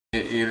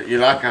You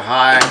like a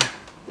high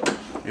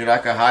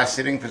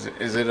sitting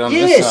position? Is it on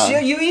this side?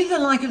 Yes, you either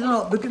like it or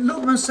not. But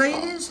look,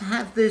 Mercedes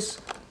have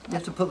this. You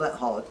have to put that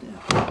hard.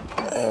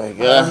 Yeah. There we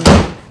go.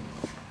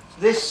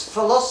 This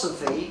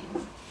philosophy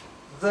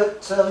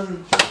that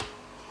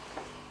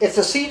if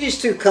the seat is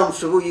too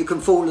comfortable, you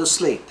can fall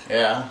asleep.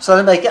 Yeah. So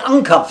they make it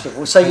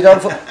uncomfortable, so you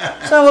don't fall.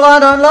 So well, I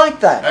don't like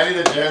that.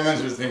 Only the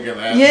Germans would think of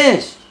that.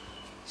 Yes.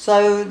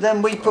 So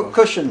then we put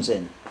cushions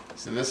in.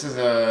 So this is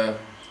a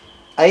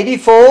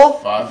 84,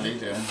 5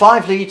 litre.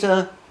 5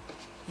 litre,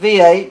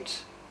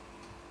 V8,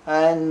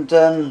 and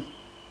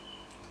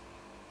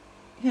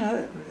you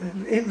know,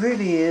 it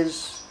really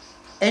is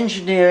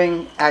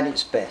engineering at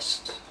its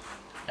best.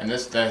 And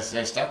this,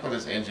 they stuck with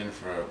this engine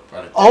for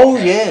about a decade. Oh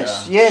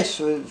yes,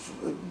 yes.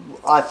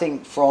 I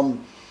think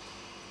from,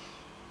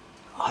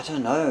 I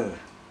don't know,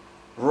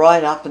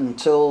 right up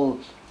until,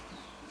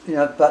 you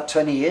know, about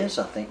 20 years.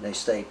 I think they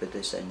stayed with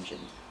this engine.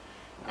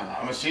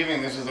 I'm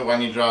assuming this is the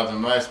one you drive the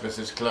most, but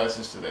it's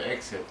closest to the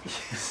exit.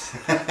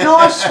 No,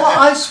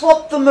 I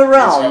swapped them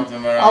around. You swapped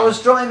them around. I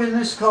was driving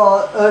this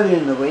car early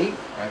in the week.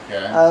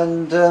 Okay.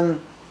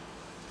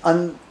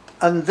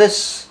 And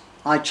this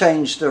I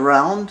changed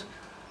around.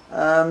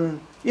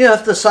 You know,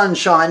 if the sun's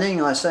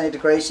shining, I say to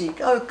Gracie,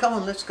 "Oh, come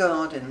on, let's go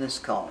out in this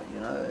car."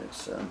 You know,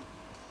 it's.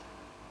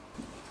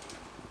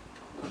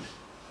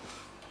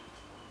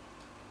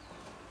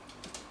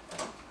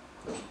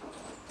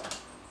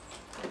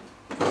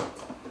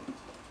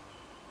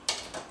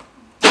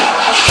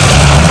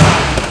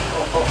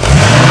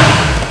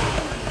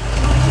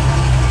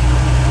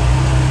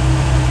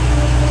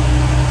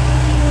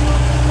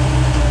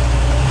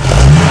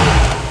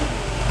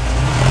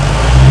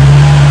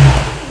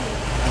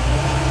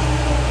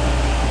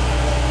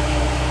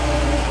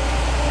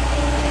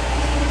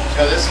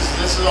 So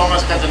this is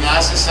almost got the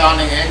nicest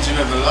sounding engine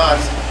of the lot.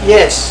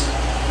 Yes.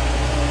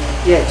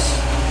 Yes.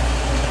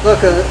 Look,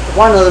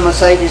 one of the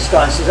Mercedes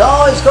guys says,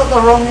 "Oh, it's got the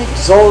wrong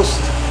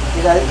exhaust.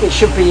 You know, it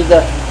should be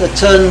the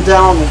turned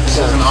down exhaust."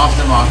 This is an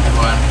aftermarket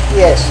one.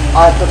 Yes,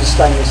 I put a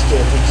stainless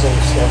steel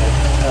exhaust on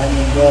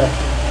it,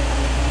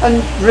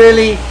 and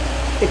really,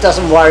 it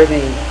doesn't worry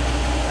me.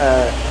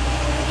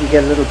 You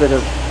get a little bit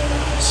of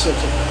soot at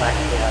the back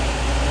there,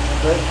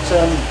 but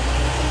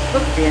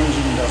look, the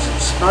engine doesn't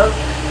smoke.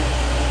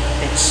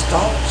 It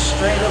starts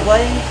straight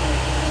away.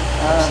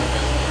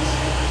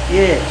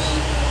 Yes.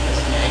 This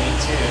is an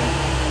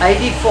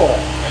 82. 84. 84.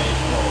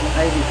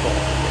 84.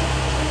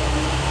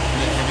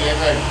 Have you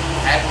ever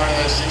had one of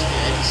those 60,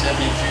 80, 72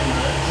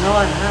 motors? No,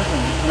 I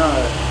haven't.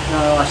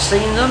 No, I've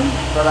seen them,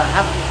 but I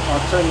haven't.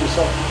 I'll tell you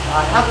something.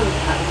 I haven't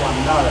had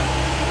one. No.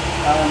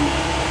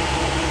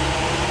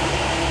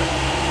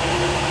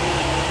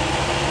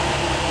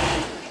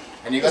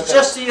 And you got It's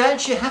just you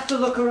actually have to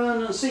look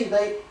around and see.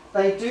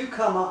 They do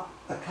come up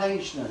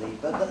occasionally,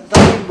 but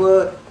they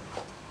were,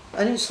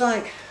 and it's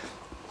like,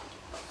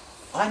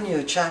 I knew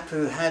a chap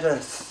who had I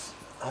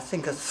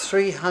think a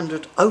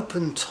 300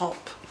 open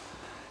top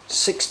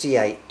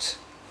 68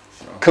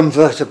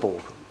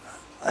 convertible,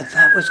 and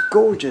that was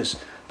gorgeous.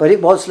 But it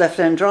was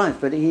left-hand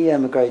drive. But he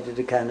emigrated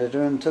to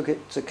Canada and took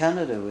it to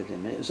Canada with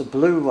him. It was a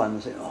blue one. I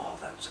said, "Oh,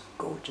 that was a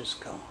gorgeous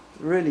car.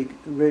 Really,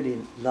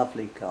 really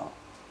lovely car."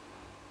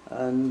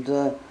 And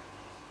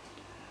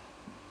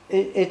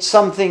it's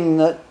something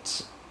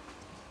that,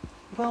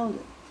 well,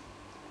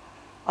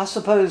 I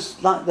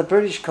suppose like the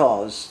British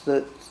cars,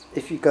 that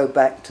if you go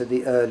back to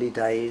the early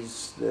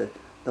days, the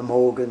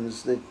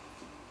Morgans, the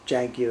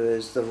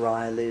Jaguars, the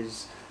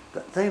Rileys,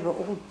 but they were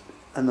all,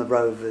 and the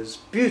Rovers,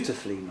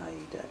 beautifully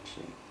made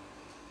actually.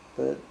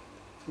 But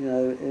you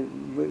know,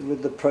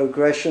 with the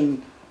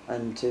progression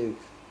and to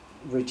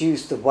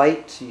reduce the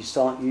weight, you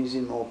start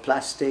using more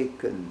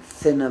plastic and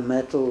thinner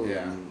metal,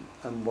 yeah,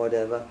 and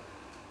whatever.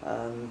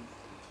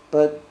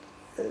 But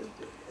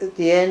at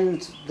the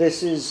end,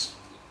 this is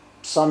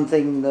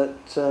something that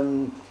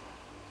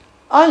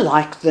I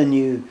like the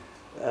new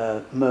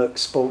Merc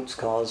sports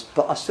cars,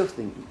 but I still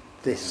think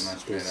this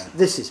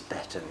is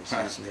better.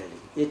 It's really,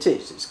 it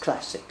is. It's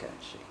classic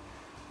actually.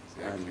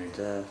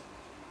 Exactly.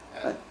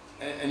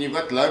 And you've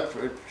got low.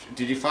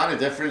 Did you find a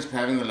difference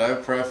having the low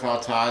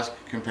profile tyres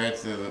compared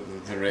to the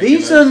regular?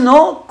 These are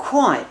not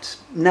quite.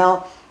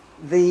 Now,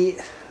 the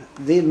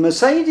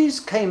Mercedes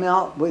came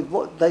out with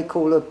what they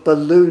call a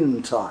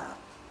balloon tyre,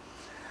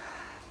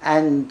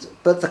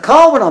 but the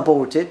car when I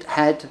bought it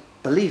had,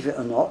 believe it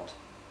or not,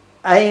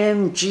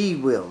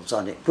 AMG wheels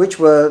on it, which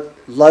were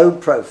low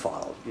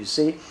profile, you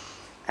see,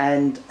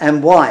 and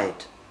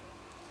wide.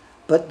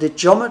 But the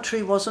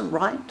geometry wasn't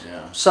right,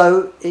 yeah.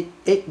 So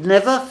it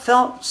never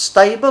felt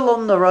stable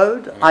on the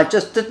road. Yeah. I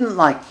just didn't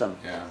like them.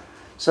 Yeah.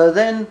 So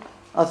then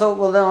I thought,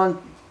 well, then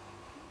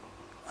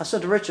I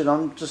said to Richard,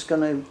 I'm just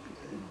going to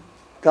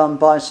go and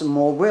buy some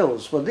more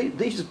wheels. Well,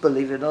 these,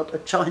 believe it or not, are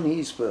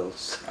Chinese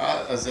wheels.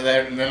 Oh, so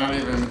they're not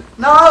even...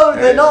 No,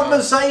 they're not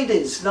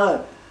Mercedes,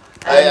 no.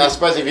 I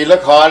suppose if you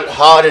look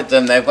hard at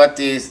them, they've got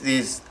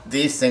these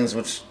things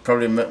which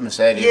probably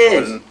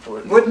Mercedes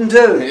wouldn't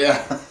do.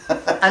 Yeah.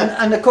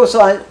 and of course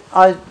I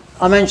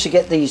managed to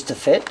get these to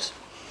fit,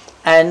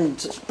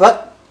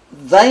 But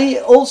they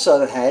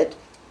also had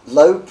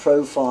low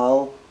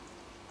profile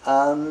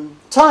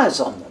tyres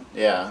on them.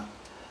 Yeah.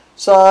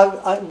 So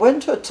I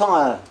went to a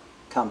tyre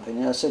company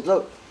and I said,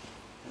 look,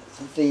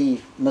 the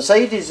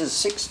Mercedes is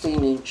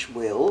 16-inch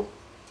wheel,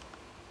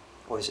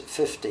 or is it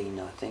 15,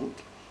 I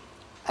think,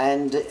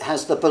 and it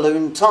has the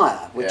balloon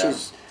tyre, which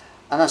is,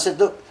 and I said,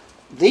 look,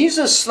 these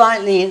are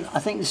slightly, I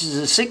think this is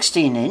a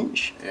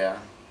 16-inch. Yeah.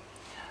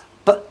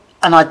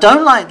 And I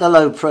don't like the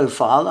low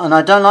profile, and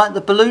I don't like the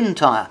balloon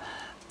tyre.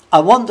 I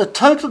want the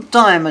total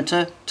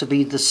diameter to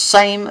be the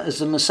same as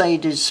the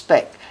Mercedes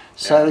spec.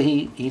 So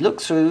he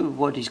looked through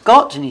what he's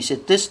got, and he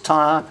said, this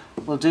tyre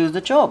will do the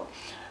job.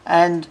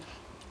 And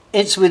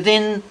it's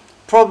within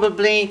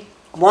probably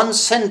 1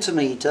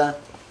 centimetre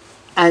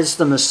as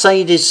the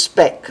Mercedes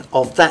spec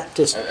of that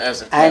distance.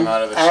 As it came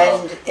out of the shop.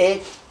 And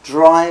it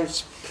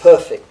drives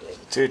perfectly.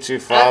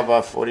 225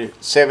 by 40,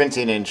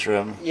 17-inch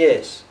rim.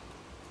 Yes.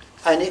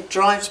 And it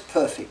drives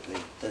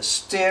perfectly. The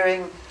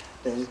steering,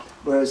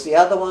 whereas the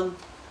other one,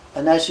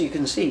 and as you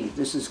can see,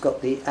 this has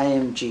got the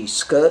AMG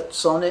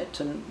skirts on it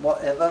and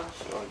whatever.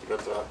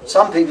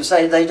 Some people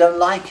say they don't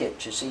like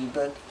it, you see,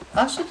 but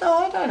I said, no,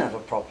 I don't have a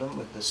problem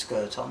with the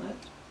skirt on it.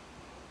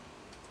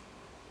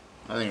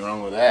 Nothing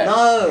wrong with that.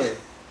 No,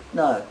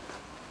 no.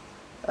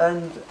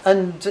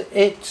 And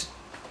it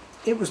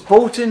was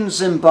bought in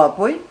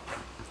Zimbabwe,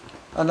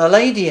 and a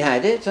lady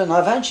had it, and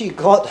I've actually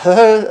got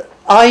her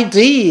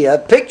ID, a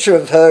picture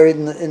of her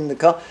in the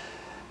car,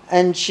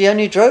 and she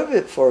only drove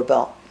it for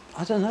about,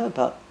 I don't know,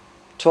 about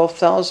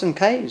 12,000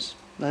 Ks,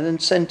 and then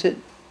sent it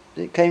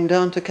came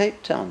down to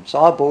Cape Town. So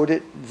I bought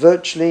it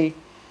virtually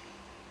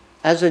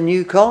as a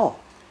new car.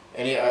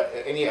 Any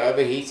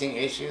overheating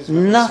issues?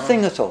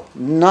 Nothing at all.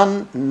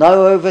 None,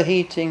 no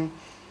overheating,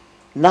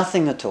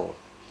 nothing at all.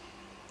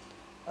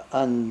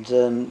 And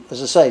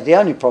as I say, the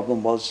only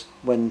problem was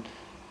when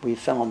we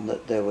found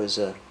that there was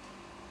a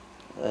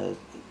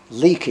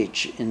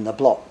leakage in the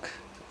block,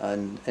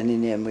 and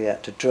in the end we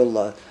had to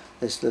drill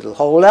this little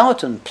hole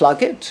out and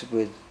plug it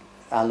with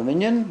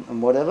aluminium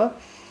and whatever.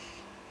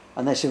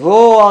 And they said,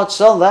 "Oh, I'd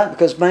sell that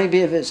because maybe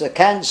if it's a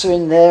cancer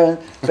in there,"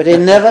 but it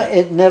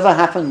never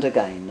happened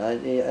again.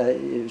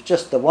 It was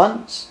just the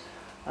once,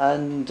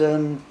 and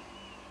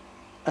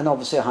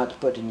obviously I had to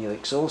put a new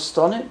exhaust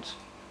on it.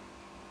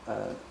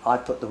 I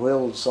put the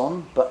wheels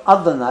on, but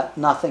other than that,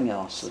 nothing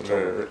else at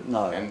all.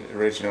 No. And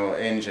original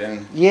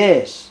engine.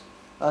 Yes.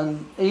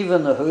 And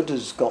even the hood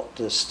has got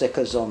the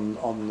stickers on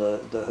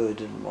the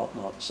hood and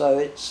whatnot. So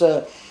it's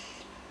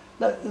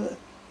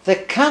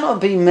there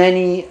cannot be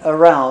many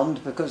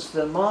around because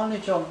the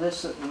mileage on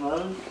this at the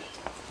moment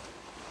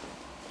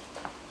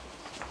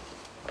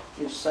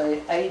is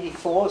say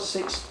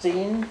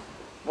 84.16.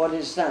 What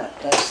is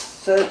that? That's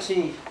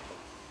 38,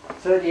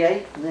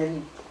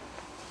 nearly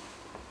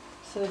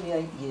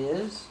 38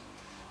 years,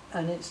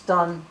 and it's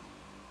done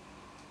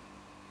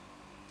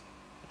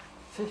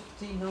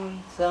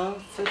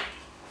 59,000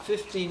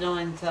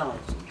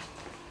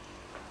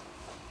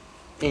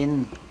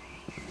 in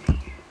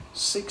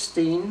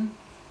 16.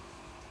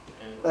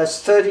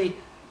 That's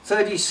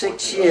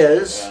 36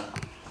 years. Yeah.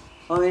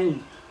 I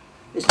mean,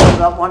 it's done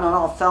about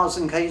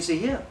 1,500 Ks a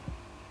year.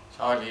 It's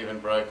hardly even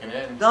broken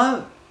in.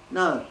 No,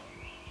 no.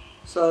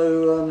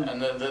 So.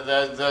 And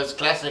those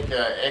classic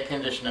air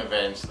conditioner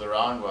vents, the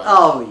round ones.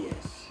 Oh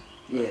yes,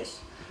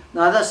 yes.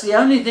 Now that's the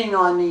only thing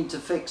I need to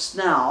fix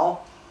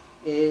now.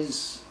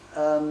 Is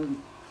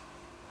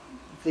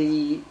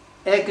the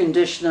air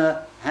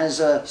conditioner has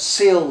a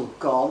seal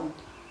gone,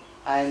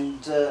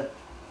 and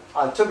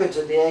I took it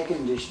to the air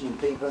conditioning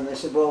people, and they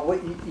said, "Well,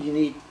 what you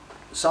need,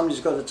 somebody's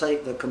got to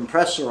take the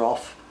compressor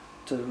off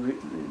to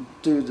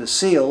do the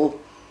seal,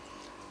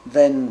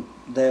 then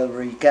they'll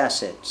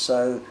regas it."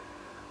 So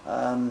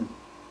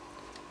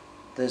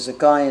there's a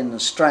guy in the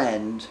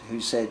Strand who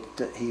said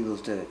that he will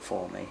do it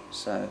for me.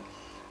 So.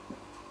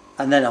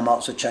 And then I might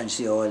also change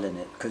the oil in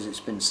it because it's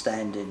been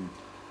standing.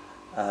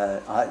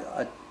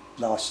 I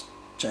last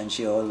changed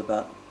the oil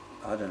about,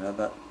 I don't know,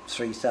 about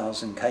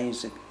 3,000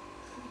 Ks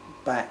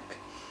back.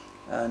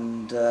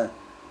 And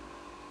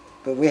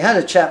but we had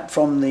a chap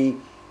from the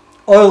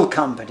oil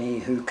company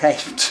who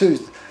came to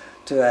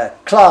our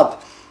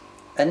club,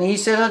 and he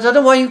said, "I don't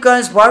know why you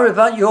guys worry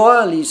about your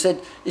oil." He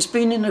said, "It's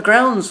been in the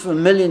grounds for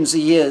millions of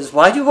years.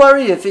 Why do you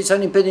worry if it's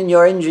only been in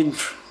your engine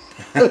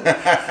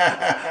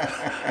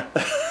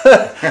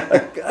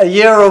a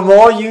year or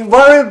more? You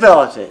worry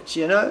about it,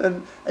 you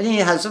know." And he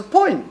has a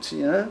point,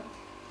 you know.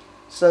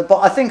 So, but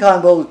I think I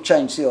will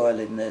change the oil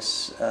in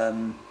this,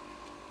 and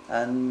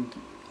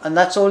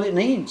that's all it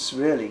needs,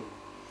 really.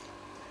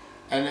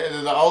 And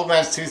the old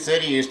man's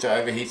 230 used to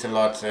overheat a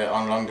lot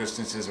on long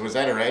distances. Was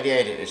that a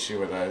radiator issue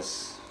with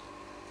those?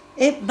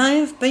 It may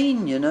have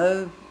been, you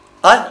know.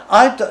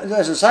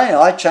 As I say,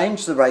 I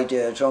changed the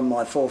radiator on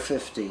my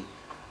 450.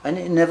 And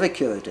it never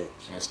cured it.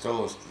 Yeah,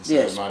 still.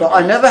 Yes, but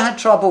I never had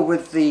trouble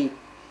with the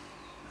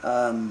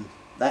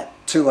that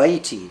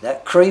 280,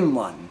 that cream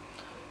one.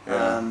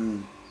 Yeah.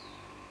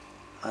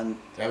 And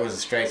that was a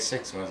straight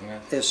 6, wasn't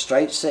it? It was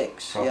straight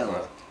 6. Proper.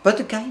 Yeah. But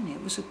again,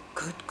 it was a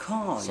good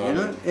car, Solid. you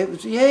know. It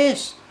was,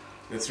 yes.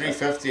 The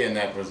 350 in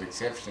that was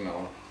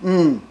exceptional.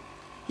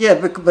 Yeah,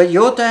 but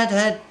your dad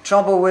had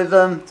trouble with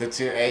The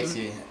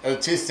 280,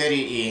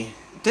 230e.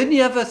 Didn't he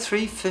have a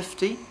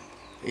 350?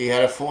 He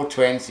had a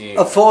 420.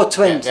 A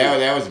 420.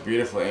 That was a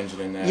beautiful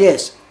engine in there.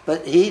 Yes,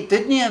 but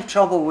didn't he have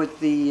trouble with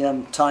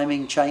the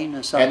timing chain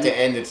or something? At the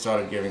end, it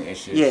started giving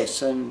issues.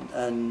 Yes,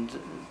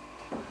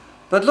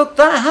 but look,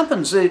 that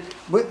happens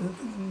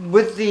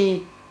with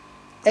the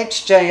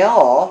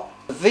XJR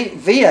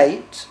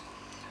V8,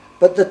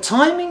 but the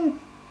timing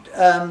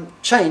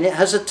chain, it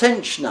has a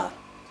tensioner.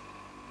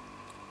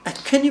 And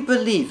can you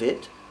believe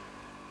it?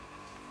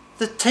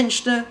 The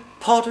tensioner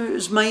part of it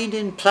was made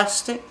in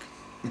plastic.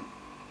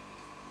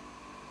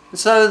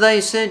 So they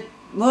said,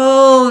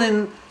 well,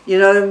 then, you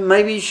know,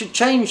 maybe you should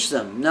change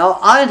them. Now,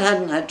 I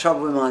hadn't had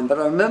trouble with mine, but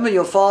I remember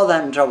your father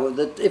having trouble with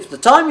it. If the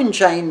timing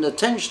chain, the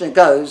tensioner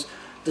goes,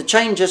 the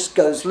chain just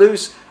goes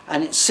loose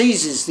and it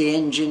seizes the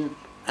engine,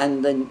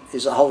 and then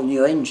is a whole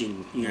new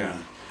engine. Yeah.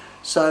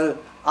 So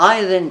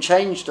I then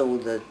changed all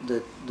the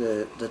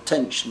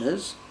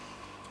tensioners,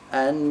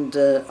 and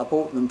I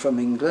bought them from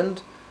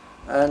England.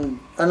 And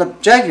a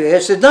Jaguar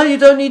said, no, you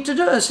don't need to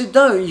do it. I said,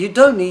 no, you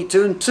don't need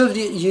to until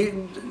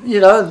you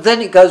know,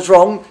 then it goes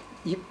wrong.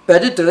 You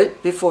better do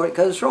it before it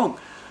goes wrong.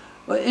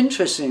 Well,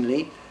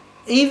 interestingly,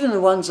 even the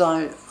ones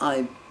I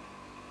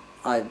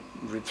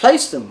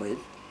replaced them with,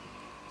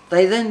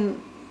 they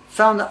then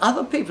found that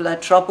other people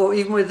had trouble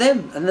even with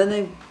them, and then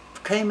they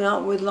came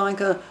out with like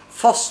a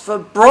phosphor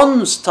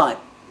bronze type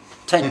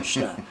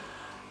tensioner.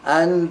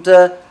 and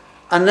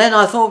then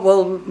I thought,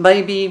 well,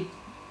 maybe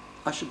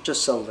I should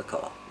just sell the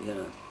car, you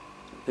know,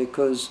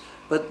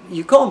 but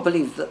you can't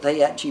believe that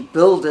they actually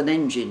build an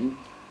engine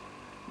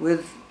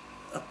with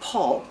a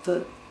part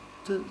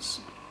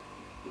that's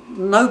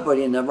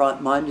nobody in their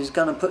right mind is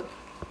going to put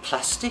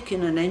plastic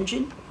in an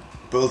engine.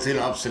 Built-in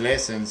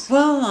obsolescence.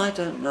 Well, I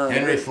don't know.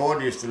 Henry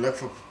Ford used to look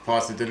for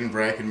parts that didn't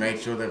break and made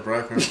sure they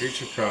broke on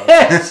future cars.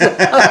 Yes.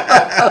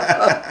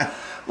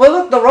 Well,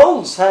 look, the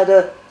Rolls had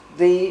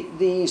the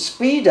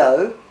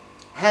Speedo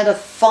had a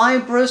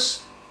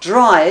fibrous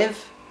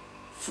drive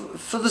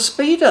for the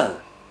Speedo,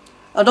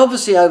 and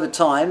obviously over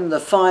time the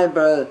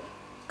fibre,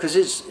 because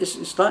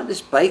it's like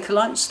this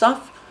Bakelite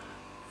stuff,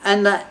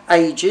 and that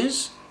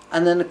ages,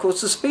 and then of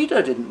course the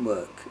Speedo didn't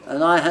work,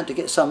 and I had to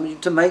get somebody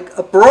to make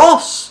a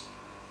brass.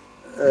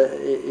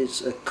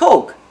 It's a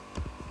cog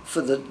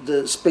for the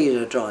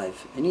Speedo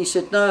drive, and he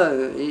said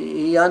no,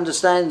 he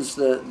understands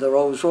the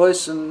Rolls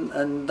Royce,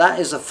 and that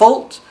is a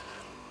fault,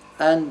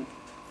 and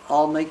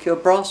I'll make you a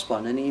brass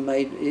one. And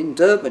in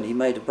Durban he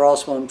made a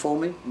brass one for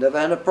me. Never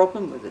had a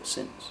problem with it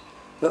since.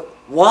 But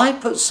why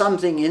put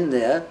something in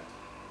there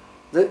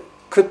that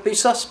could be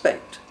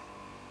suspect?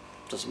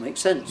 Doesn't make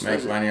sense.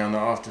 Make money on the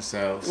after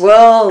sales.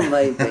 Well,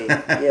 maybe,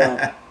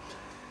 yeah.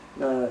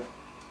 No.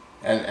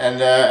 And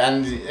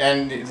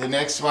the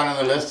next one on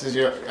the list is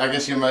I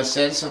guess your most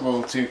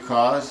sensible two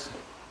cars.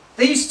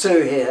 These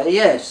two here,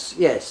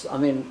 yes. I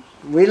mean,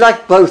 we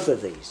like both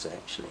of these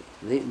actually.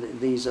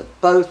 These are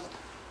both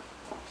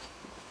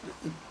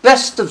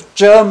best of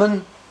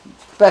German,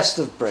 best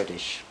of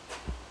British,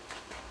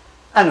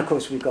 and of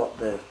course we've got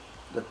the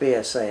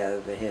BSA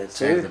over here too.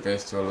 Save the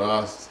best till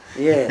last.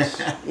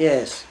 Yes,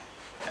 yes.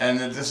 And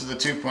this is the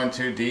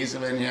 2.2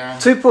 diesel in here.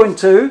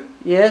 2.2,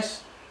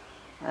 yes,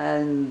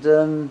 and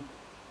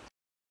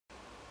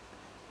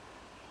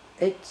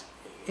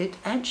it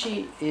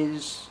actually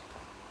is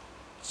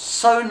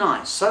so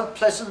nice, so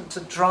pleasant to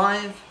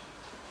drive,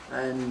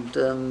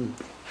 and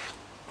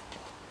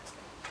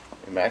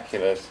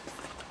immaculate.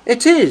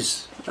 it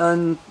is,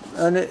 and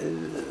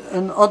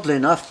oddly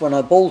enough, when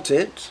I bought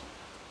it,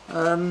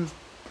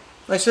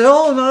 they said,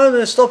 "Oh no,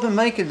 they're stopping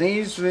making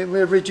these.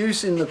 We're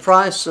reducing the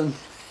price." And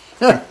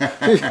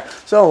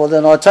so, well,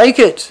 then I take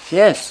it.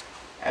 Yes.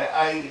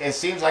 It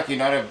seems like you're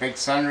not a big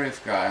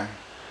sunroof guy.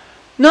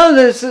 No,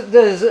 there's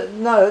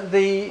no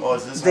the. Or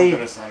is this one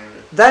got a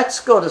sunroof? That's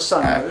got a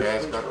sunroof. Okay,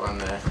 it's got one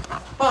there.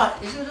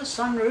 But is it a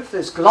sunroof?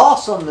 There's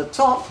glass on the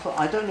top.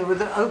 I don't know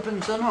whether it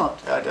opens or not.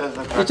 Yeah, it does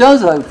look like It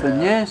does open.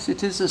 Yeah. Yes,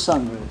 it is a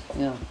sunroof.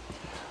 Yeah.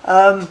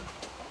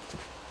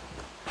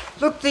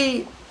 Look,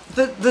 the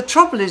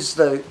trouble is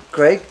though,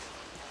 Greg,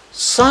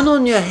 sun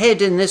on your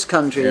head in this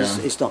country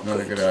is not not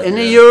a good. good idea.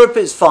 In Europe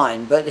it's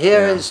fine, but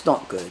here it's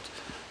not good.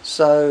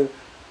 So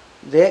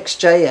the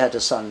XJ had a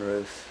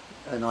sunroof,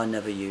 and I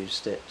never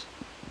used it.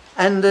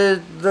 And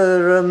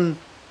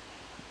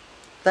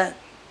that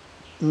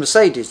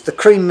Mercedes, the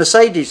cream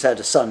Mercedes, had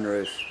a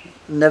sunroof.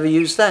 Never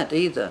used that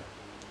either,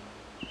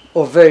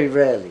 or very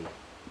rarely.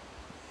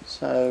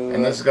 So.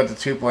 And this has got the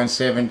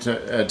 2.7 to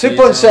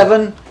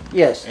 2.7,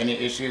 yes. Any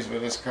issues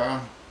with this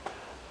car?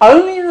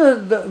 Only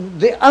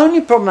the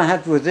only problem I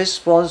had with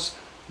this was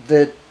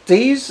the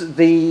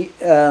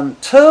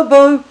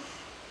turbo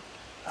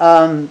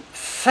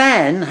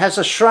fan has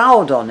a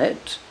shroud on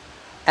it,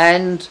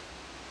 and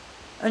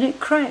it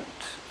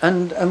cracked,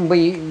 and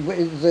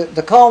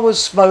the car was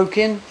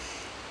smoking,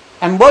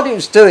 and what it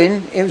was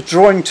doing, it was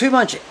drawing too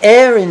much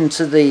air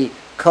into the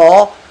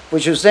car,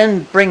 which was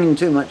then bringing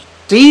too much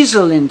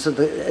diesel into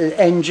the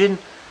engine,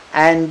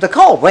 and the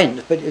car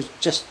went, but it was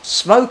just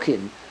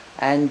smoking.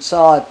 And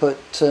so I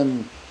put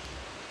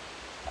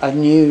a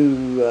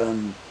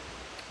new,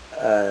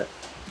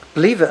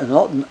 believe it or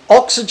not, an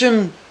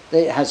oxygen.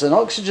 It has an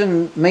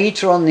oxygen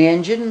meter on the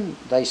engine.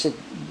 They said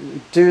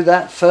do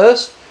that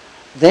first,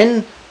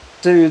 then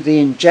do the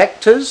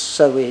injectors.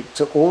 So we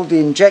took all the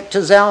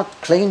injectors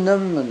out, cleaned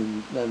them,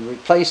 and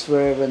replaced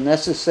wherever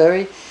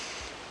necessary.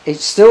 It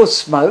still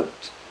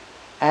smoked,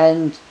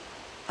 and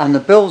the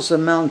bills are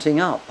mounting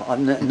up.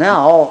 I'm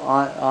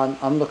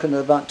looking at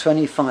about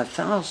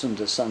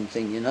 25,000 or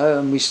something, you know,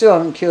 and we still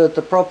haven't cured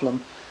the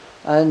problem.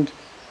 And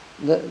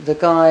the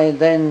guy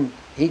then,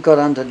 he got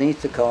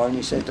underneath the car and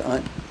he said,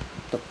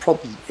 the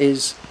problem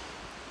is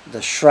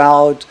the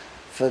shroud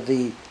for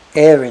the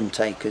air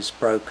intake is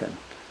broken.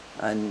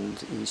 And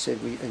he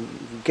said, we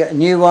get a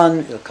new one,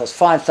 it'll cost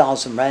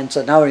 5,000 rand,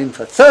 so now we're in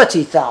for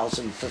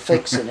 30,000 for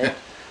fixing it.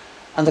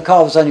 And the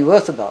car was only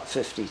worth about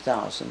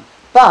 50,000.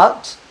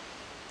 But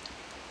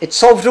it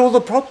solved all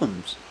the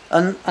problems.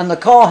 And the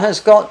car has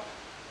got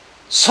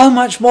so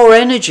much more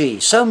energy,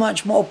 so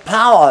much more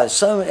power,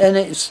 and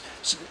it's,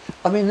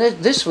 I mean,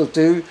 this will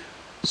do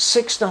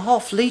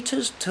 6.5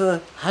 litres to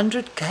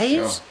 100 k's.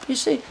 Sure. You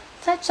see,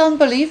 that's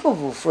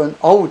unbelievable for an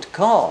old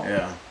car.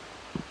 Yeah.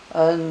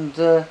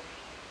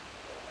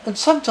 And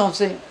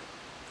sometimes I think,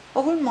 I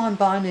wouldn't mind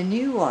buying a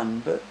new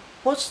one, but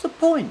what's the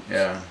point?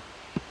 Yeah.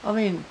 I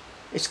mean,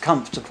 it's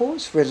comfortable,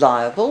 it's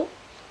reliable.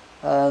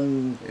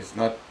 It's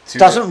not too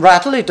doesn't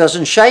rattle, it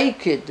doesn't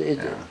shake,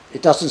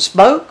 it doesn't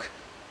smoke.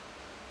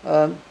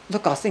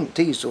 Look, I think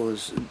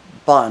diesels,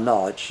 by and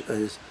large,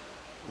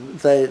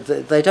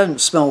 they don't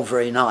smell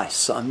very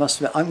nice. I must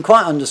admit, I can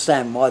quite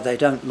understand why they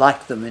don't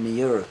like them in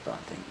Europe, I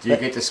think. Do you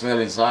get the smell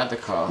inside the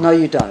car? No,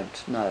 you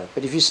don't, no.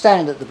 But if you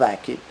stand at the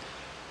back, it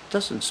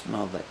doesn't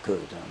smell that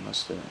good, I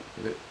must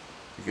admit.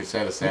 You could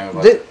say the same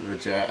about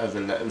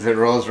the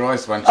Rolls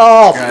Royce one.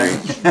 Oh,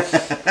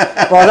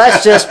 well,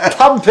 that's just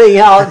pumping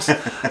out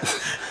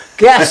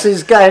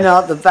gases going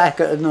out the back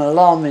at an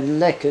alarming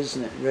lick,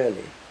 isn't it?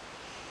 Really.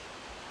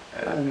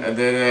 And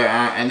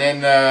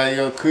then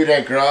your coup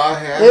de grace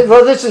here.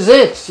 Well, this is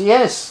it.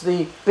 Yes,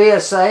 the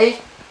BSA,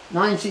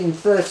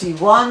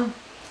 1931,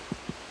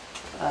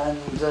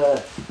 and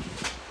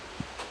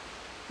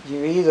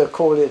you either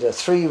call it a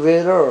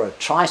three-wheeler or a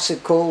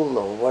tricycle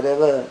or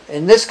whatever.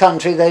 In this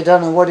country, they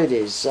don't know what it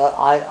is.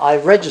 I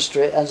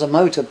register it as a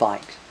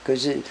motorbike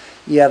because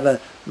you have a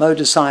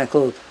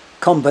motorcycle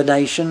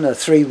combination, a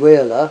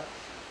three-wheeler,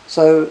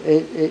 so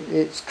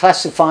it's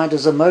classified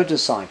as a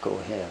motorcycle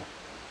here.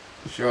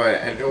 Sure,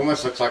 and it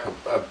almost looks like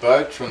a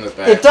boat from the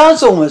back. It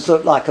does almost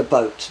look like a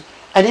boat,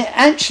 and it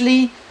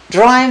actually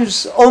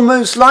drives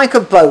almost like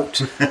a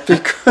boat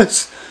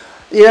because,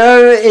 you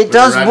know, it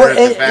does.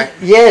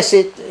 Yes,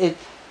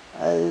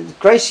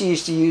 Gracie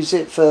used to use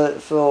it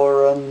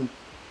for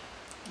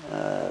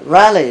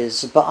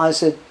rallies, but I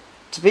said,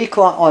 to be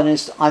quite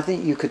honest, I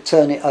think you could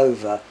turn it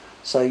over.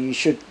 So you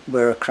should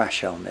wear a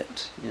crash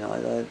helmet, you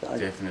know.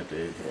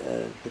 Definitely.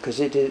 Because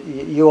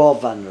you are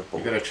vulnerable.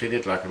 You've got to treat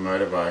it like a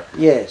motorbike.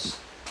 Yes.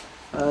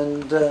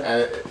 And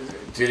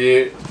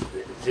is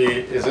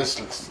this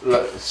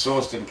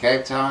sourced in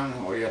Cape Town,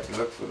 or you have to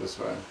look for this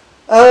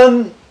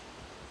one?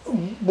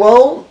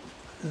 Well,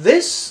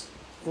 this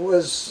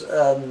was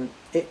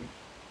it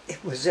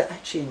was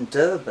actually in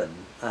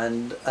Durban,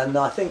 and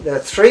I think there are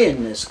 3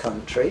 in this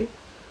country.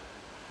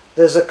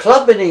 There's a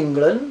club in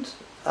England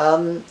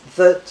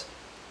that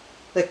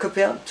there could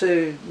be up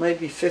to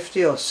maybe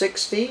 50 or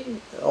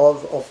 60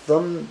 of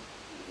them,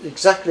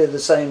 exactly the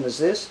same as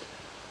this.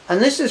 And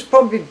this is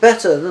probably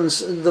better than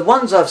the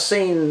ones I've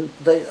seen.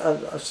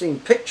 I've seen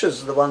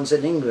pictures of the ones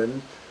in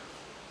England.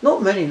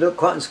 Not many look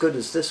quite as good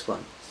as this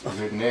one.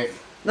 Good neck.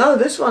 No,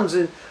 this one's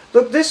in.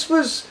 Look,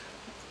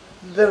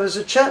 there was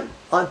a chap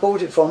I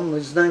bought it from.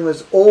 His name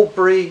was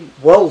Aubrey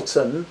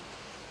Welton,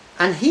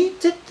 and he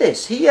did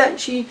this. He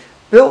actually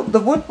built the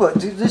woodwork.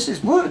 This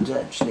is wood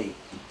actually,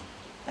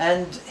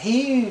 and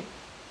he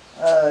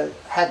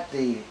had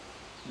the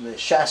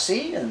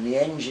chassis and the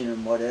engine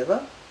and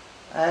whatever,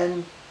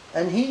 and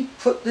he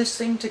put this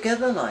thing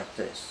together like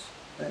this,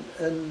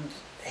 and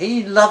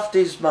he loved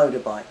his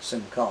motorbikes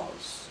and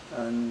cars,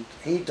 and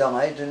he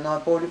died, and I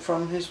bought it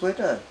from his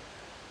widow.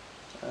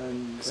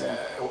 And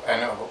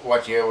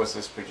what year was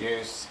this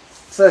produced?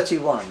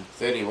 31.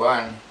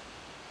 31.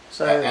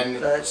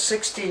 So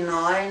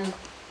 69.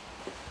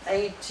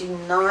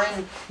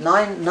 89,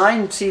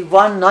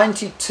 91,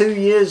 92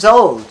 years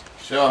old.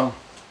 Sure.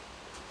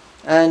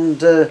 And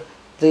this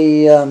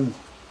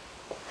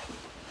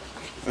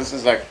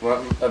is like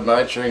a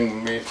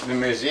motoring. The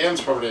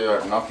museum's probably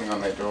knocking on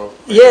their door.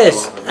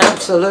 Yes,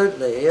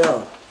 absolutely.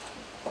 Yeah.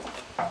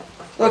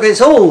 Look,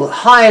 it's all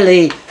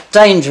highly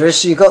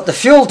dangerous. You've got the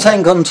fuel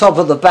tank on top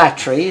of the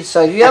battery,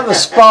 so if you have a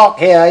spark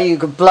here, you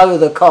could blow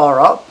the car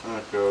up.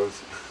 Oh, God.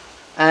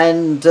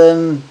 And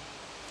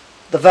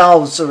the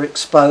valves are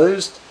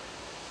exposed.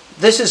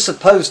 This is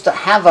supposed to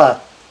have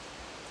a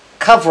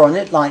cover on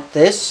it like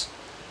this,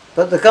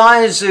 but the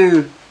guys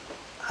who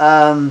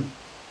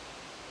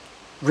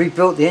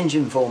rebuilt the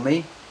engine for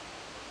me,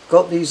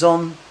 got these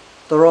on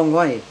the wrong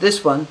way.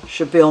 This one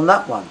should be on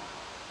that one.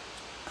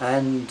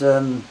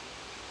 And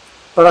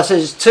but I said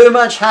it's too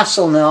much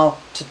hassle now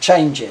to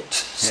change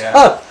it.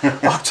 Yeah. So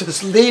I'll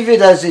just leave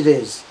it as it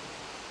is.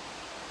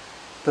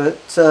 But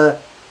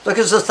look,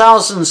 it's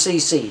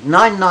 1000cc,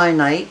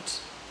 998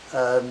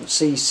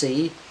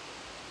 cc,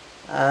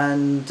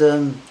 and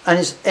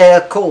it's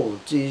air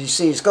cooled. You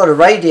see, it's got a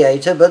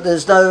radiator, but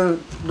the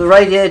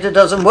radiator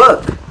doesn't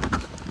work.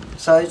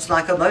 So it's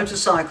like a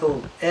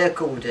motorcycle air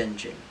cooled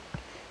engine.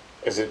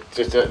 Is it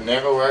just that it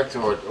never worked,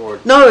 or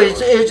No,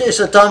 it's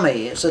a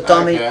dummy. It's a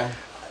dummy. Okay.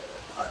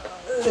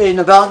 In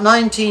about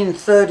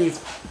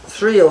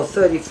 1933 or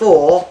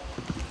 34,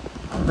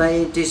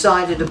 they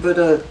decided to put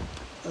a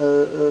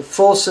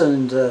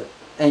four-cylinder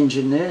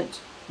engine in it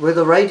with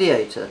a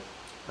radiator,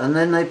 and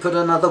then they put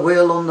another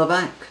wheel on the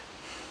back.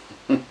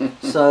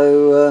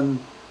 So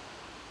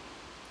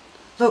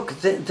look,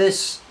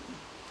 this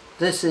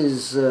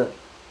is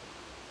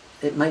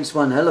it makes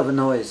one hell of a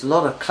noise. A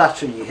lot of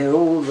clattering. You hear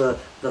all the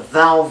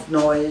valve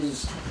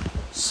noise,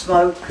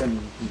 smoke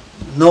and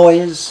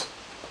noise.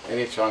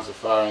 Any chance of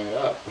firing it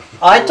up?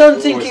 I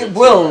don't think it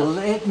will.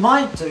 It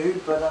might do,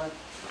 but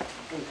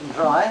we can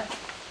try.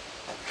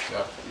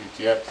 Yeah,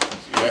 you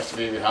have to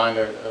be behind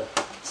a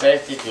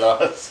safety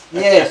glass.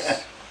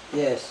 Yes,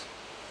 yes.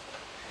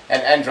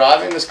 And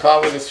driving this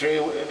car with the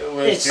three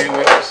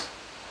wheels?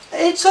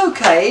 It's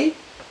okay,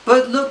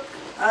 but look,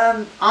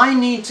 I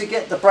need to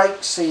get the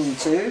brakes seen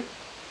to.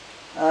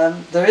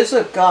 There is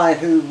a guy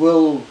who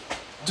will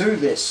do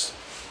this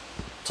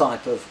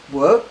type of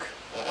work,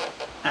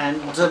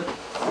 and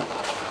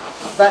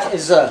that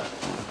is a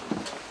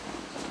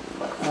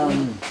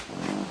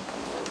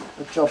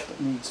job that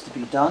needs to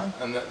be done.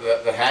 And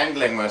the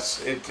handling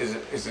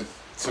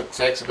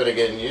takes a bit of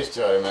getting used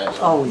to, I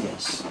imagine. Oh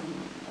yes.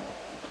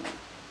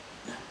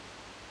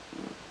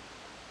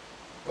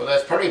 Well,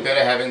 that's probably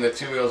better having the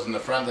two wheels in the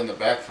front and the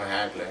back for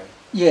handling.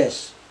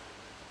 Yes.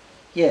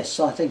 Yes,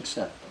 I think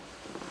so.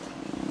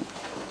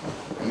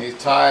 And these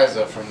tyres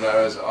are from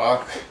Noah's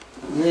Ark.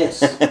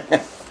 Yes.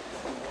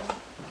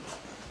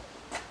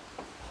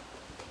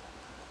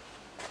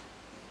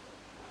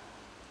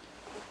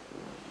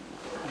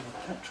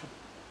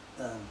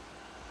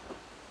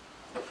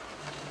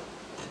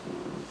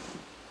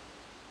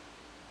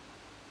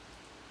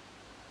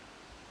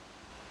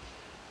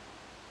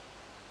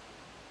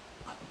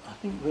 I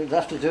think we'll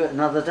have to do it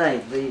another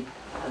day. The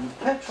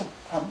petrol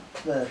pump,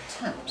 the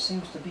tap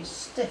seems to be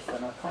stiff,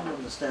 and I can't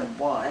understand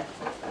why.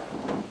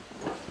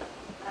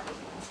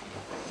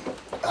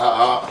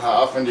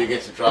 How often do you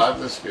get to drive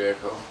this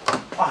vehicle?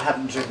 I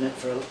haven't driven it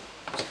for a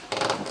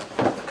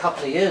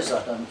couple of years,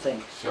 I don't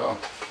think. Sure.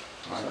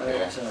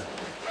 Okay. So I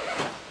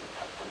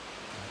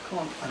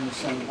can't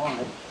understand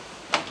why.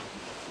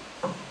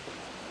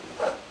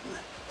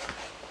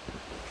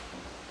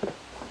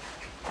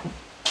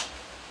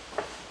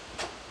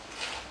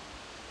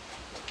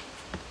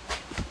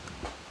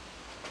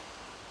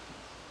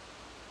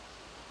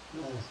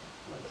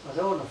 I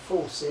don't want to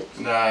force it.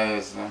 No,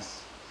 it's not.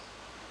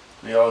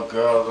 The old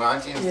girl,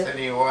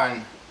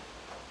 1931.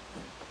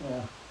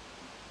 Yeah.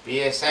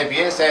 BSA.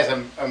 BSA is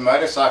a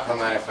motorcycle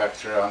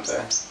manufacturer, aren't they?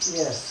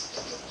 Yes.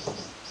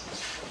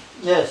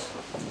 Yes.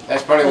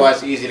 That's probably why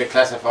it's easy to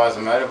classify as a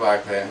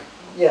motorbike there.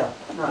 Yeah.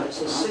 No,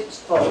 it's a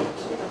 6-volt.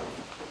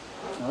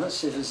 Now let's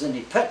see if there's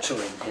any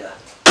petrol in here.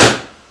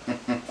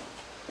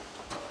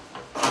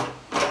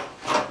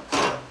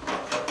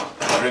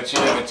 Richie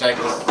never take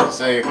us,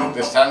 so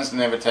the sons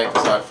never take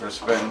us out for a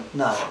spin.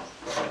 No.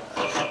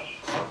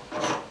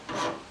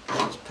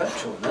 There's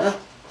petrol in there.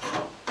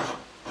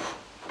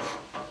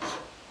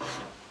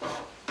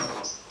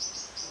 I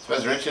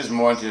suppose Rich is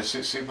more into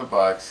super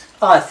bikes.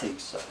 I think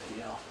so,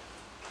 yeah.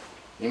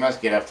 You must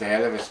get up to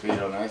hell of a speed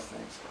on those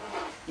things.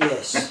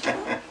 Yes.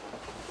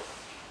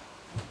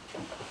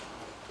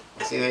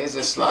 See, there is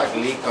a slight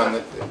leak on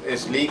it.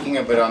 It's leaking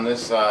a bit on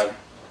this side.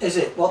 Is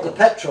it? What, the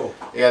petrol?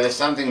 Yeah, there's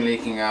something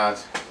leaking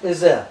out. Is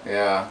there?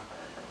 Yeah.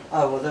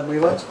 Oh, well then we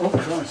won't... Oh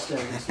Christ,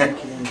 there's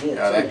leaking in here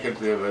Yeah, too. that could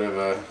be a bit of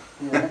a...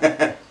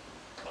 Yeah.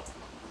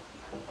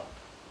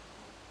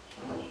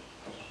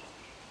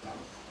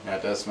 Yeah,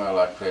 it does smell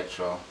like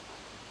petrol.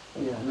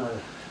 Yeah, no.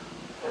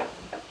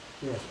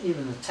 Yeah,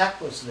 even the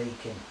tap was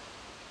leaking.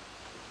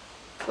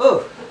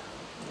 Oh!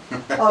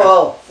 Oh,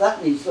 well,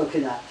 that needs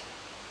looking at.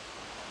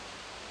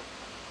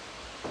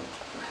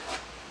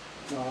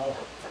 Well,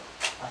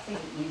 I think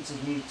it needs a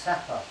new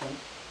tap, I think.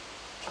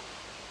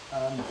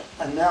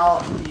 And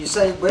now, you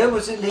say, where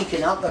was it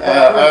leaking up?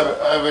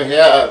 Over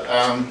here,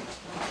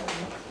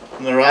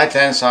 on the right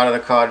hand side of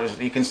the car,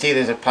 you can see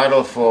there's a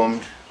puddle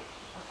formed.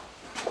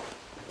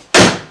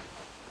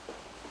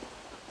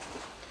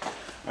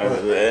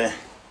 Over there.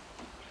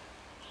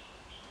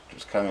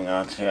 Just coming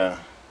out here.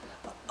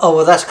 Oh,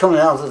 well, that's coming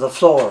out of the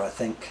floor, I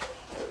think.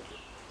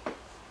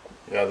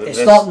 Yeah,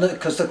 It's not,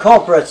 because the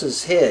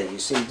carburetor's here, you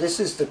see.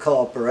 This is the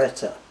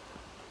carburetor.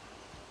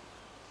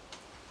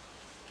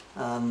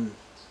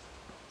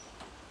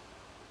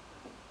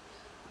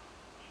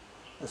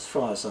 as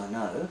far as I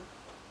know.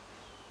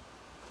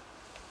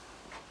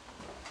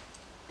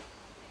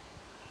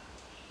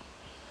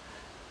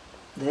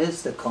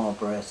 There's the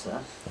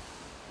carburetor.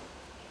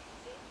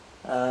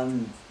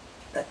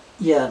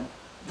 Yeah,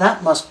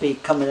 that must be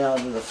coming out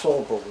of the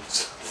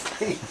floorboards.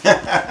 It's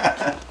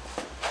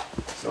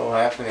all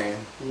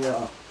happening.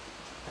 Yeah.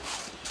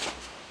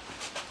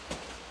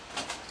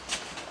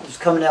 It's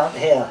coming out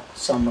here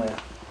somewhere.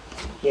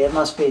 Yeah, it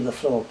must be the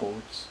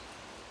floorboards.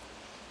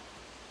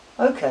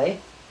 Okay.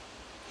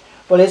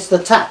 Well, it's the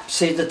tap.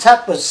 See, the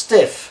tap was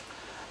stiff,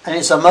 and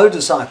it's a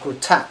motorcycle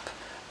tap.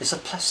 It's a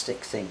plastic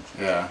thing.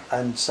 Yeah.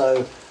 And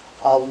so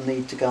I'll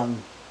need to go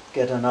and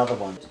get another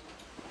one.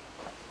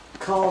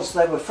 Cars,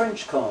 they were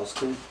French cars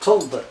called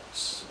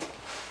Talbots,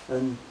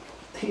 and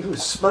he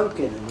was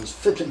smoking and was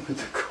fiddling with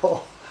the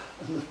car,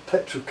 and the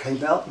petrol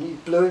came out and he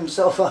blew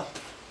himself up.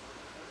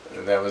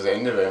 That was the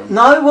end of him.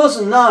 No, it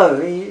wasn't, no.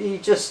 He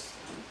just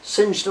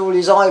singed all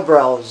his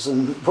eyebrows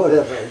and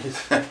whatever.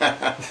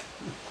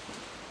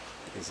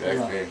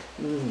 Exactly.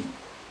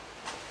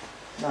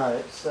 No,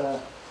 it's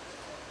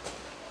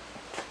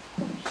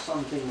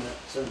something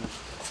that,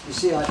 you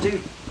see, I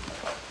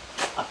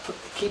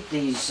keep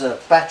these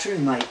battery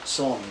mates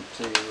on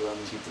to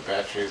keep the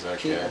batteries okay.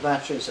 Keep the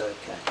batteries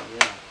okay,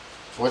 yeah.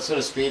 What sort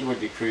of speed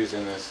would you cruise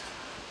in this?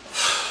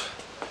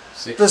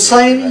 60 The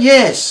same,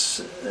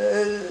 yes,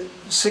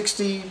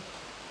 60.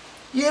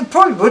 Yeah,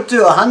 probably would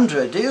do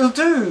 100. It'll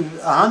do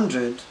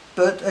 100,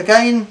 but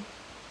again,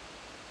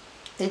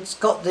 it's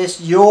got this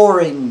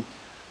yawing.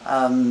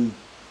 You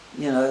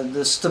know,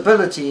 the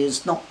stability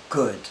is not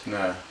good.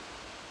 No.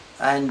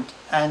 And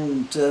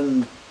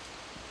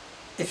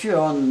if you're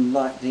on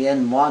like the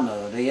N1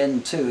 or the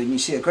N2 and you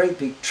see a great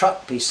big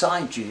truck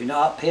beside you, you know,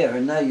 up here,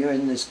 and now you're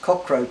in this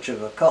cockroach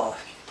of a car,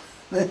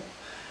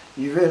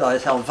 you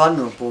realise how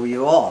vulnerable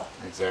you are.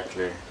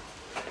 Exactly.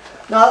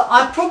 Now,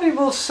 I probably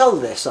will sell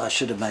this, I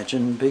should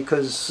imagine,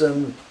 because,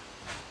 you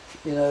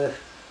know,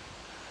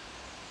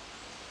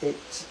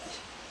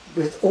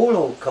 with all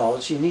old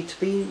cars, you need to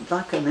be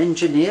like an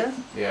engineer.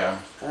 Yeah.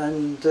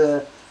 And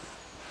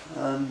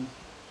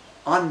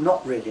I'm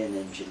not really an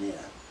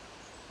engineer,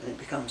 and it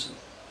becomes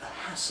a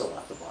hassle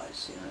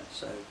otherwise, you know.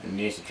 So. And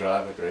you need to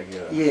drive it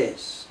regularly.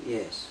 Yes,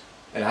 yes.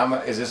 And how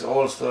much is this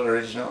all still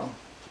original?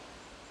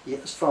 Yeah,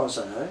 as far as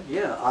I know,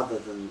 yeah. Other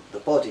than the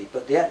body,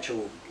 but the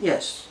actual,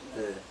 yes,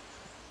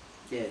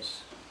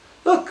 yes.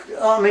 Look,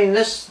 I mean,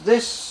 this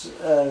is.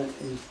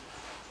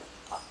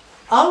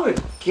 I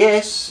would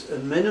guess a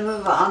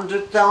minimum of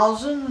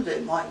 100,000.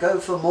 It might go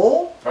for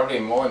more. Probably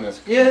more in this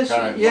yes,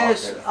 current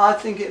yes. market. I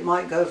think it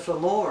might go for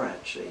more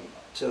actually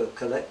to a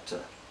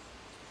collector.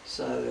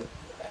 So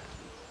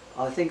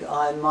I think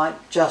I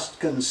might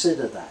just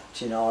consider that.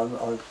 You know,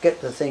 I'll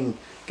get the thing,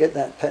 get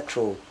that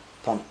petrol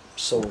pump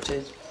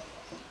sorted,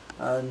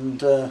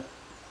 and.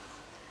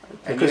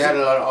 And you had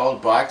a lot of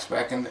old bikes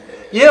back in.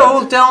 Yeah,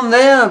 all down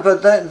there,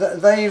 but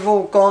they've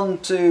all gone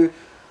to.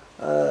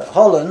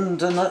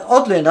 Holland, and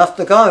oddly enough,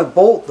 the guy who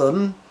bought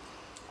them,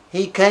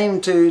 he came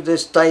to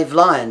this Dave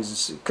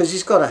Lyons because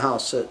he's got a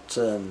house at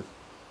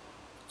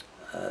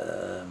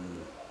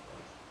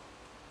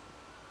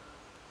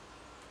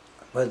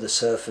where the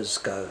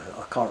surfers go.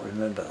 I can't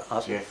remember.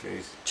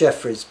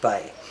 Jeffreys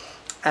Bay,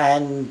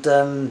 and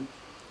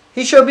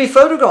he showed me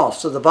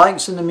photographs of the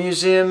bikes in the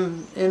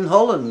museum in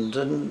Holland,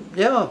 and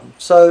yeah,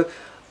 so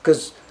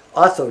because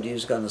I thought he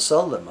was going to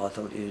sell them. I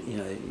thought you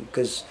know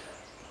because.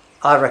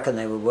 I reckon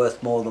they were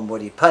worth more than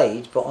what he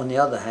paid, but on the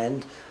other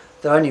hand,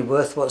 they're only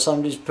worth what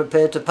somebody's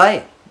prepared to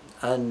pay.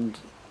 And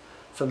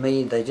for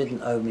me, they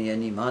didn't owe me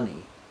any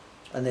money.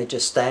 And they're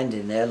just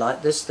standing there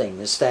like this thing.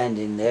 They're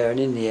standing there, and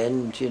in the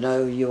end, you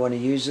know, you want to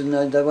use them,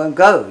 and they won't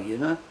go, you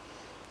know.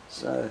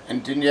 So.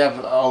 And didn't you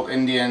have old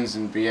Indians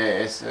and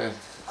BAS?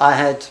 I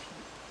had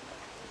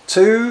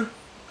two.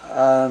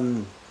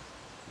 I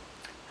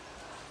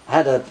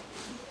had I'm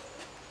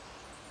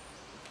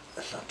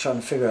trying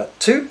to figure out,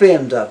 two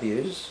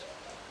BMWs.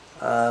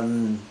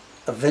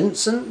 A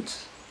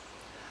Vincent,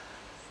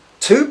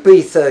 two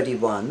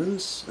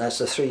B31s,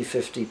 that's a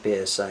 350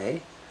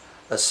 BSA,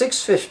 a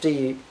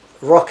 650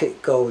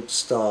 Rocket Gold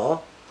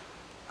Star,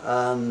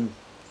 a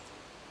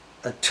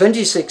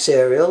 26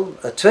 aerial,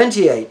 a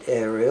 28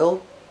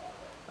 aerial,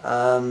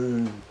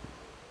 trying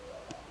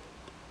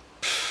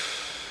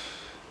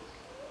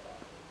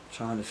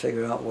to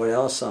figure out what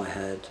else I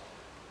had.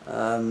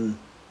 I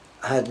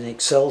had an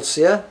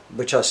Excelsior,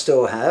 which I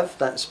still have,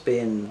 that's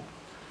been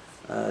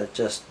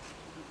just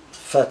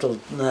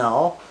fettled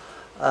now,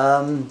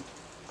 and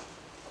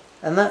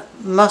that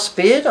must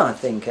be it, I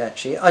think.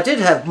 Actually, I did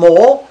have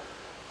more.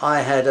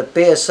 I had a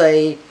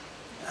BSA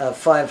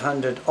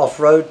 500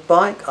 off-road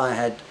bike. I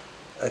had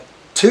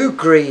two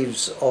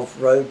Greaves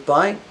off-road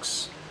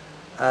bikes.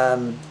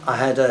 I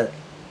had a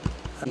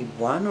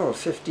 51 or a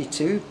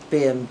 52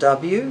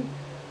 BMW,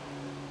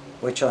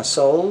 which I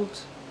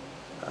sold.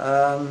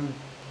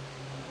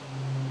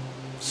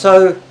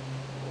 So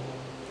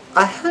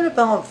I had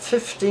about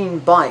 15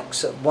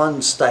 bikes at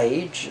one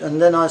stage,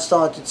 and then I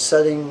started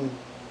selling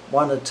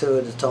one or two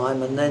at a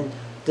time, and then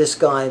this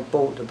guy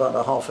bought about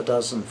a half a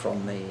dozen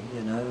from me,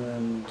 you know,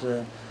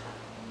 and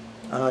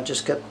I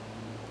just kept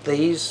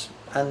these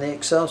and the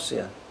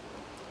Excelsior.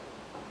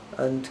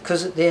 And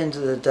because at the end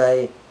of the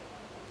day,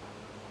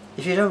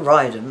 if you don't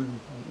ride them,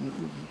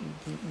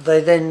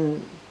 they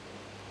then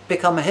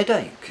become a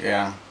headache.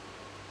 Yeah.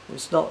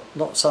 It's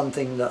not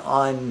something that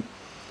I'm,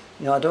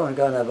 you know, I don't want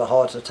to go and have a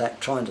heart attack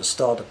trying to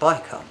start a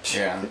bike up,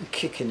 yeah.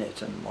 kicking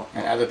it and whatnot.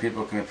 And other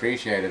people can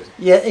appreciate it.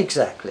 Yeah,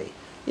 exactly.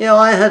 You know,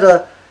 I had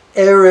a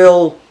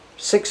aerial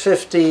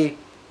 650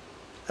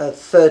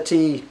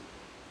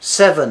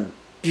 37,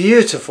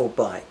 beautiful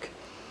bike,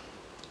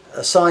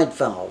 a side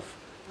valve,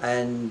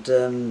 and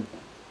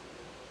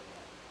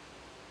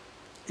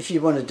if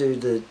you want to do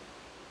the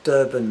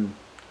Durban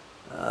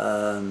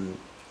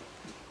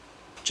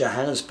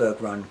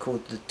Johannesburg run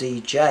called the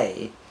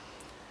DJ,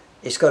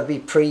 it's got to be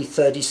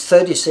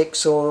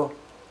pre-36 or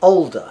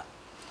older,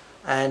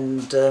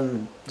 and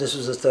this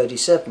was a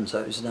 37,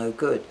 so it was no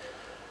good.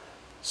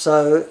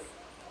 So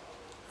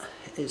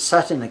it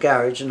sat in the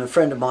garage, and a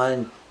friend of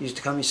mine used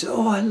to come and he said,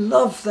 "Oh, I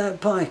love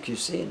that bike, you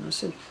see." And I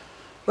said,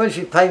 "Well, if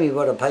you pay me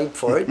what I paid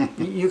for it,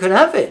 you can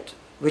have it,"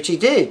 which he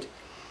did.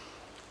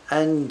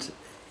 And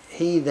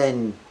he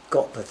then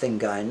got the thing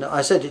going.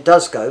 I said it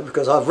does go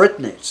because I've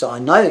written it, so I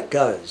know it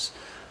goes.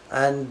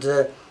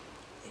 And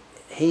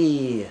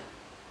he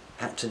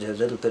had to do a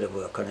little bit of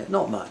work on it,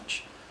 not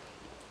much.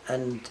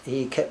 And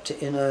he kept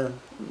it in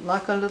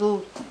like a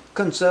little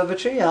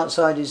conservatory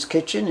outside his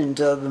kitchen in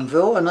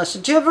Durbanville. And I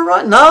said, "Do you ever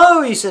write?"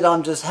 "No," he said,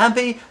 "I'm just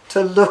happy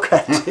to look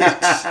at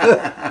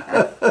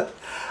it."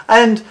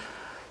 And,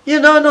 you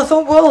know, and I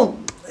thought, well,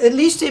 at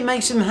least it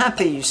makes him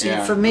happy, you see.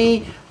 Yeah. For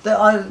me,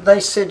 they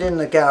sit in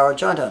the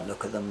garage, I don't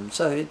look at them,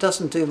 so it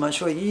doesn't do much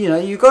for you. You know,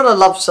 you've got to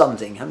love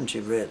something, haven't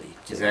you, really,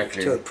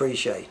 to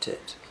appreciate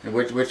it. And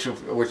which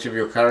of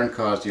your current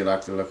cars do you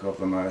like the look of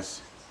the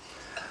most?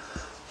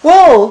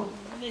 Well,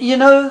 you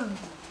know,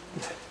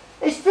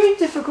 it's very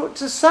difficult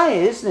to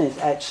say, isn't it,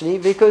 actually,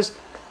 because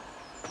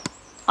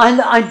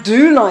I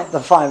do like the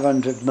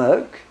 500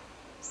 Merc,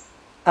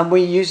 and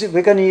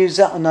we're going to use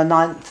that on the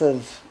 9th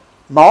of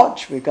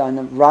March. We're going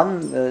to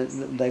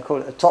run, they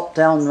call it a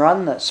top-down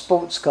run, that's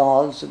sports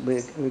cars,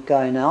 we're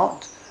going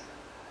out.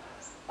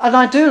 And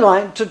I do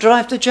like to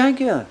drive the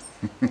Jaguar.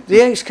 The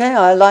XK,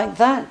 I like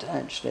that,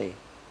 actually.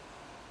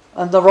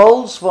 And the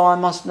Rolls, well, I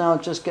must now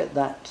just get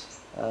that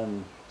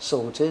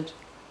sorted.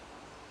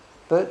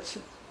 But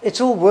it's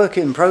all work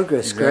in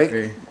progress,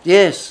 Exactly. Greg.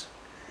 Yes.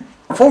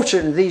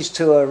 Fortunately, these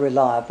two are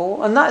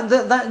reliable. And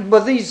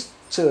well, these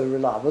two are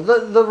reliable.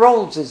 The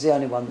Rolls is the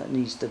only one that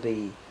needs to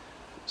be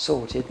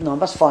sorted. And I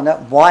must find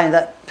out why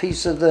that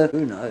piece of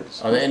who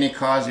knows. Are there any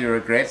cars you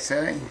regret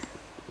selling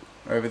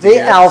over the The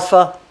years?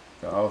 Alpha.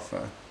 The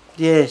Alpha.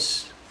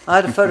 Yes. I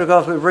had a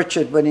photograph with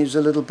Richard when he was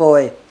a little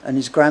boy and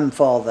his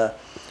grandfather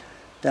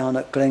down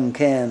at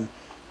Glencairn,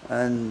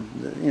 and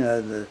you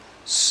know, the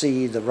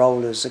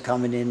rollers are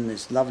coming in,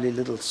 this lovely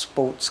little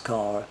sports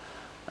car,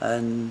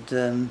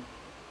 and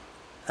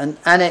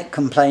Annette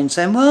complained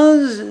saying,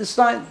 "Well, it's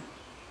like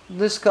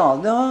this car,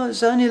 no,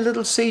 it's only a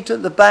little seat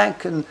at the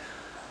back," and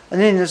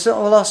then they said,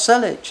 "Well, I'll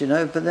sell it, you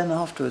know." But then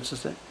afterwards I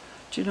said,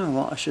 "Do you know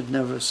what, I should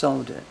never have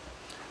sold it."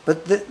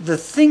 But the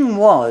thing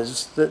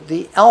was that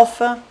the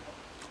Alpha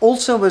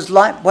also was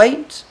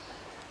lightweight,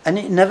 and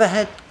it never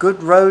had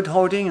good road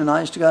holding. And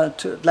I used to go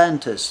to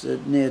Atlantis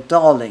near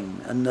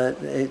Darling, and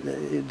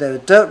there were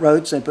dirt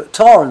roads, they put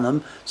tar on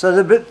them, so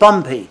they're a bit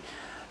bumpy.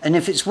 And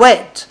if it's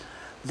wet,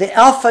 the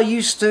Alpha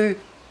used to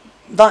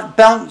like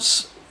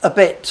bounce a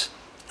bit,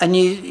 and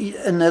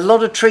there are a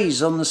lot of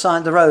trees on the side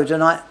of the road.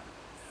 And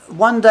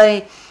one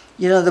day,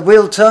 you know, the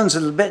wheel turns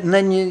a little bit, and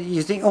then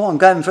you think, "Oh, I'm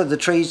going for the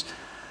trees.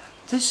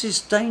 This is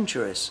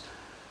dangerous.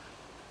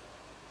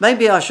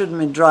 Maybe I shouldn't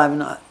have been driving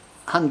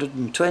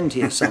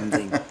 120 or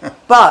something."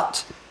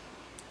 But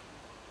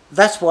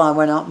that's why I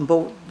went out and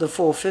bought the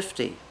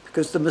 450,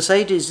 because the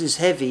Mercedes is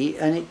heavy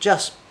and it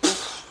just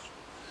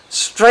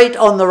straight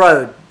on the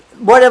road.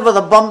 Whatever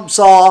the bumps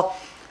are,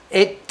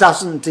 it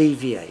doesn't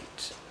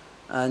deviate.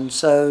 And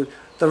so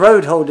the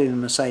road holding in the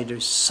Mercedes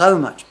is so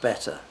much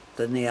better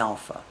than the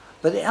Alpha.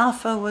 But the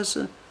Alpha was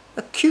a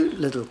cute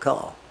little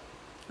car.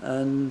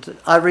 And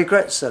I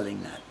regret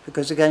selling that,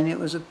 because again, it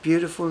was a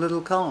beautiful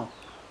little car.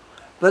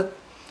 But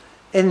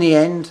in the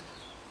end,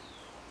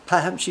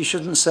 perhaps you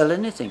shouldn't sell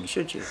anything,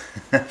 should you?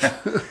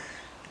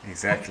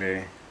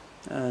 Exactly.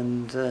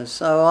 And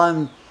so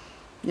I'm,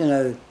 you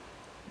know,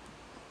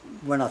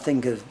 when I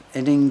think of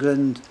in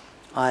England,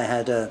 I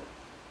had a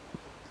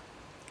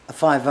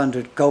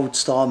 500 Gold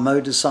Star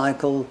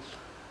motorcycle,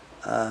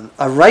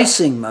 a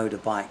racing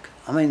motorbike.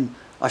 I mean,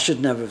 I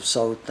should never have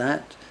sold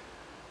that.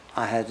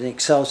 I had an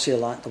Excelsior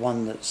like the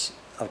one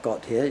I've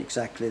got here,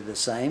 exactly the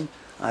same.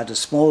 I had a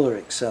smaller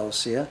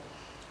Excelsior,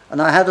 and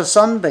I had a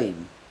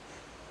Sunbeam.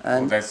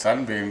 And that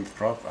Sunbeam's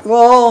proper.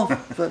 well,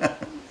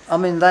 but I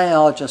mean, they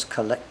are just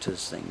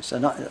collectors' things,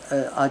 and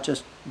I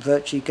just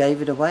virtually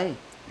gave it away.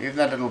 Even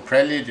that little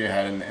Prelude you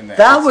had in the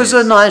That was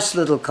a nice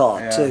little car,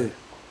 yeah, too.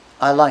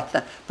 I like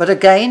that. But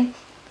again,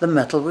 the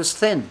metal was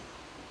thin.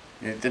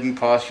 It didn't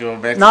pass your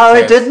metal No,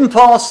 it test. didn't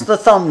pass the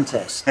thumb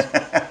test.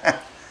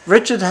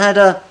 Richard had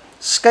a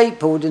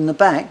skateboard in the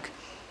back,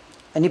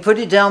 and he put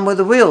it down with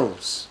the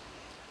wheels.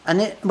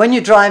 And when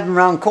you're driving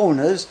around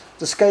corners,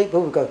 the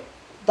skateboard would go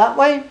that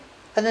way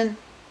and then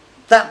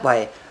that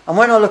way. And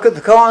when I look at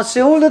the car, I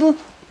see all little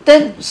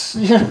dents,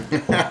 you know,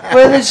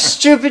 where there's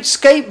stupid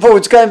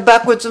skateboards going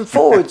backwards and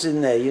forwards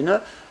in there, you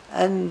know.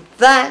 And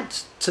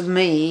that, to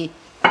me,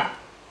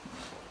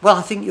 well,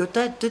 I think your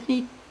dad, didn't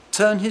he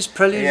turn his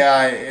Prelude?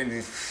 Yeah,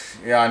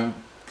 and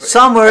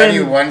Somewhere only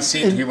in one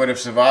seat he would have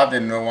survived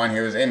in, the one he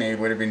was in, he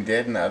would have been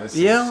dead in the other seats.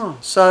 Yeah,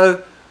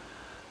 so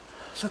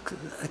look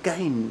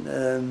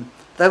again.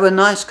 They were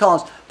nice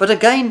cars, but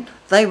again,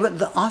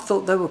 I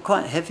thought they were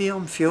quite heavy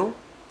on fuel.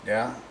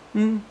 Yeah.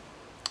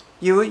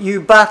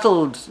 You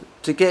battled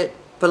to get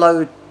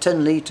below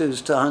 10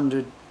 litres to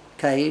 100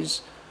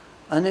 k's,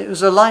 and it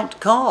was a light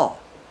car,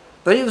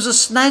 but it was a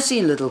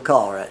snazzy little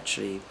car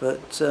actually.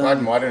 But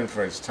Quite modern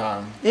for its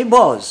time. it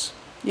was,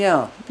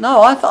 yeah.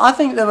 No, I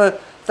think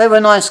they were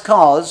nice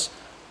cars,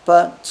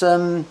 but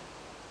in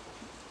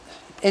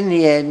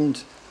the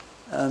end,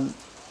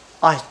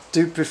 I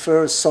do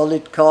prefer a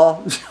solid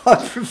car. I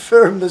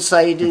prefer a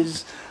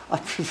Mercedes. I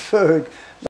prefer